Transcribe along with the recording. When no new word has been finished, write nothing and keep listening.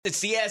It's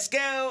the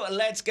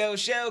Let's Go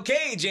show.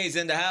 KJ's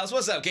in the house.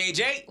 What's up,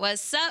 KJ?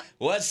 What's up?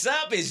 What's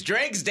up? It's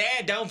Drake's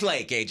dad. Don't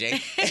play,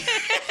 KJ.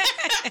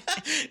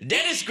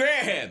 Dennis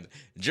Graham,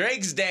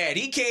 Drake's dad.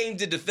 He came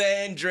to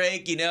defend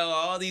Drake. You know,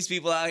 all these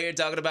people out here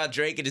talking about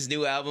Drake and his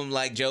new album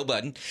like Joe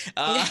Budden.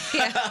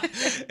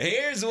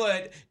 Here's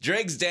what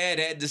Drake's dad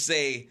had to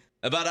say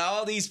about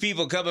all these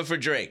people coming for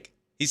Drake.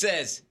 He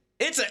says,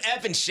 "It's an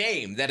effing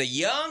shame that a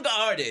young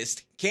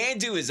artist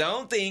can't do his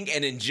own thing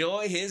and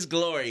enjoy his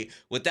glory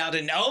without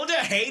an older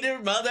hater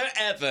mother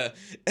effer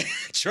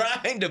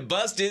trying to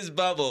bust his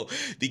bubble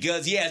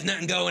because he has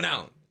nothing going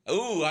on."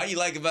 Ooh, how you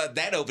like about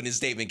that opening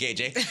statement,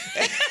 KJ?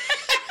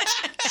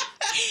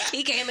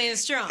 He came in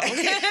strong.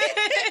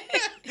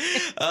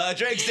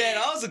 Drake's dad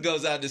also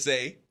goes on to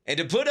say, "And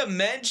to put a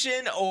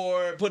mention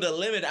or put a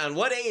limit on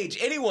what age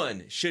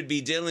anyone should be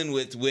dealing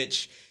with,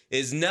 which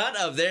is none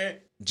of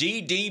their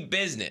GD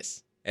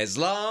business, as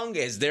long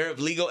as they're of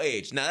legal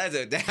age." Now, I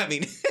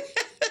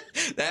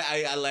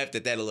laughed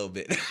at that a little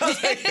bit. I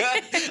was like,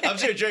 I'm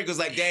sure Drake was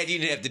like, "Dad, you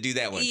didn't have to do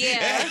that one."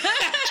 Yeah.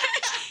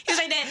 He's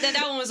like,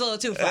 that one was a little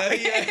too far.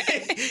 Yeah.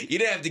 You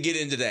didn't have to get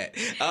into that.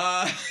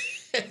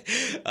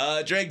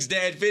 Drake's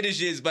dad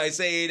finishes by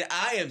saying,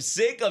 "I am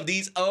sick of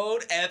these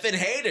old effing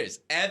haters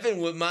effing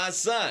with my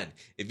son.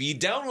 If you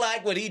don't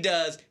like what he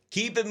does,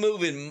 keep it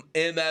moving,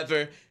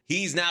 MFer.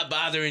 He's not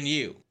bothering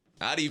you."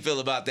 How do you feel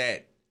about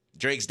that?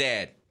 Drake's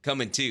dad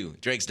coming to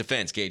Drake's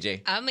defense,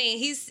 KJ. I mean,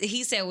 he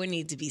said what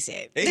needs to be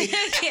said.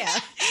 Yeah,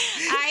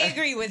 I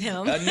agree with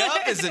him.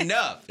 Enough is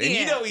enough, and Yeah.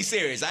 you know he's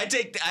serious. I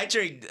take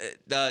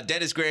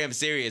Dennis Graham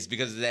serious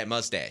because of that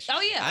mustache. Oh,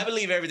 yeah. I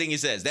believe everything he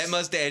says. That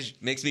mustache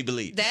makes me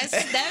believe.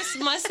 That's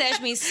mustache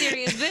means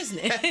serious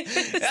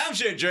business. I'm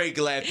sure Drake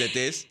laughed at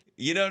this.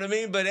 You know what I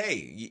mean? But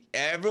hey,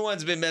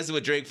 everyone's been messing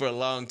with Drake for a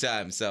long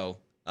time, so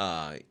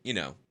you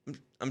know.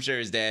 I'm sure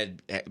his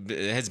dad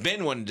has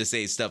been wanting to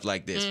say stuff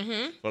like this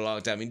for a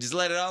long time. He just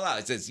let it all out.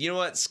 He says, "You know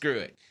what? Screw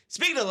it."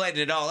 Speaking of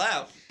letting it all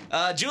out,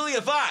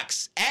 Julia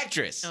Fox,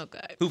 actress,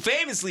 who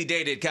famously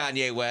dated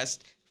Kanye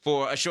West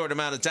for a short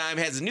amount of time,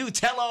 has a new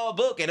tell-all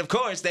book. And, of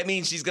course, that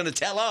means she's going to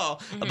tell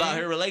all about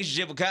her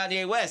relationship with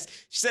Kanye West.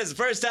 She says the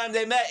first time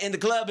they met in the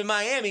club in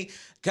Miami,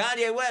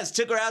 Kanye West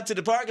took her out to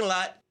the parking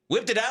lot,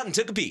 whipped it out, and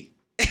took a pee.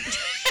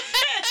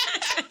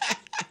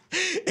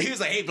 He was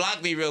like, "Hey,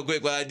 block me real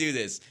quick while I do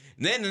this."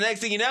 And then the next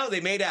thing you know, they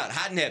made out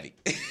hot and heavy.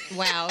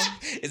 Wow.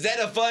 Is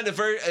that a fun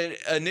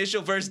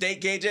initial first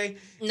date, KJ?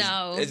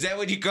 No. Is that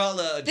what you call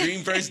a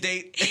dream first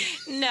date?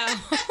 No.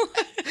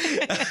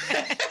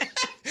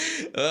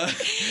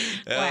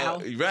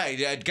 Wow. Right.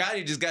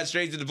 Kanye just got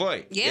straight to the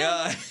point.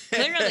 Yeah.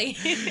 Clearly.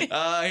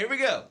 Here we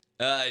go.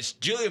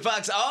 Julia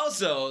Fox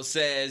also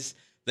says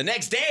the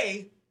next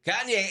day,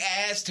 Kanye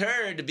asked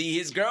her to be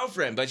his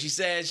girlfriend, but she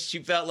says she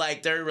felt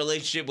like their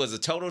relationship was a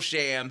total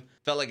sham,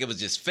 felt like it was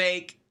just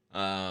fake.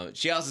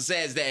 She also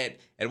says that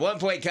at one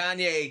point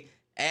Kanye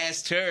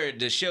asked her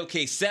to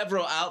showcase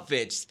several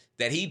outfits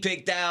that he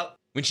picked out.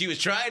 When she was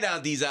trying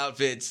out these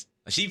outfits,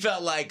 she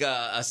felt like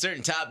a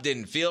certain top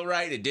didn't feel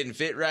right, it didn't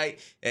fit right,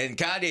 and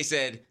Kanye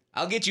said,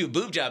 "I'll get you a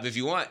boob job if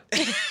you want."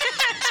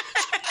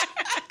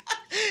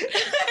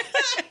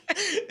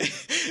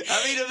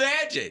 I mean,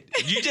 imagine.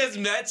 You just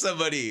met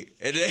somebody,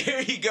 and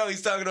here you go.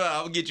 He's talking about,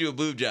 "I'm going to get you a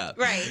boob job."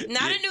 Right.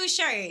 Not a new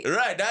shirt.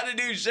 Right. Not a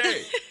new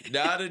shirt.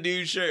 Not a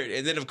new shirt.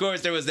 And then, of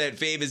course, there was that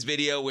famous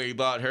video where he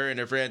bought her and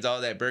her friends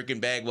all that Birkin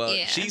bag. Well,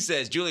 she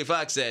says, Julia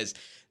Fox says,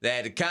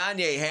 that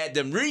Kanye had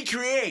them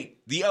recreate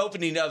the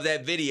opening of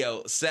that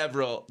video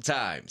several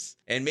times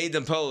and made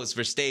them pose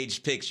for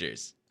staged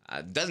pictures.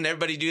 Doesn't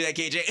everybody do that,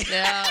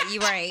 KJ?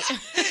 You're right.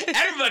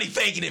 Everybody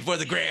faking it for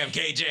the gram,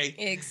 KJ.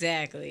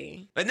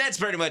 Exactly. And that's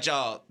pretty much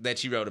all that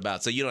she wrote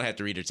about, so you don't have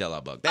to read her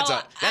tell-all book. That's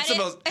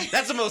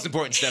the most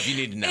important stuff you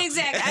need to know.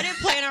 Exactly. I didn't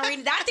plan on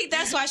reading. I think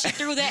that's why she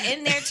threw that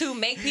in there to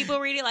make people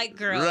read it. Like,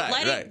 girl,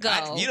 let it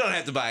go. You don't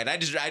have to buy it. I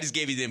just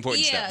gave you the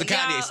important stuff. The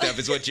Kanye stuff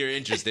is what you're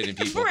interested in,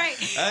 people. Right.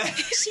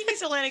 She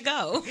needs to let it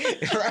go.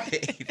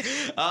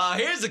 Right.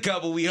 Here's a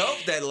couple we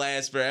hope that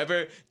lasts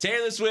forever.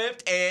 Taylor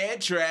Swift and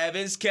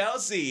Travis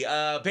Kelce.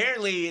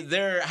 Apparently,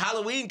 their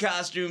Halloween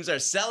costumes are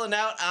selling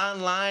out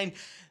online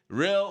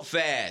real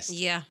fast.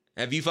 Yeah.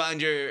 Have you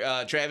found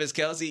your Travis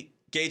Kelce,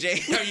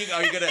 KJ?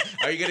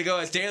 Are you gonna go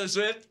as Taylor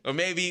Swift, or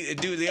maybe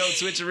do the old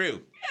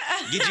switcheroo?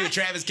 Get you a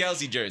Travis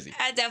Kelce jersey.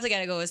 I definitely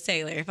gotta go with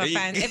Taylor if I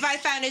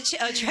find a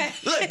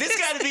Travis. Look,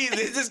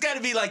 this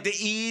gotta be like the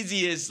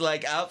easiest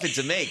like outfit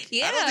to make.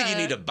 Yeah. I don't think you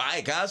need to buy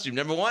a costume.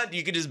 Number one,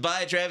 you could just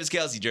buy a Travis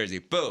Kelce jersey.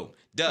 Boom,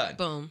 done.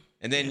 Boom.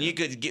 And then you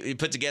could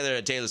put together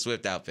a Taylor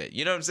Swift outfit.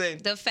 You know what I'm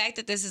saying? The fact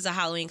that this is a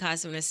Halloween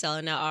costume that's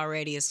selling out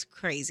already is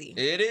crazy.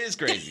 It is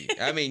crazy.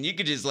 I mean, you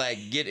could just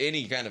like get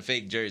any kind of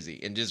fake jersey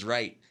and just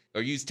write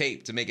or use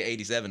tape to make an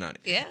 87 on it.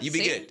 Yeah, You'd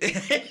be good.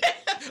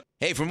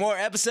 Hey, for more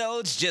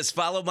episodes, just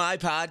follow my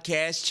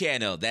podcast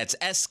channel. That's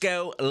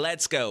Esco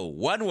Let's Go.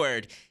 One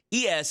word,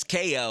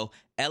 ESKO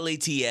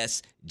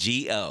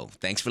LETSGO.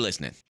 Thanks for listening.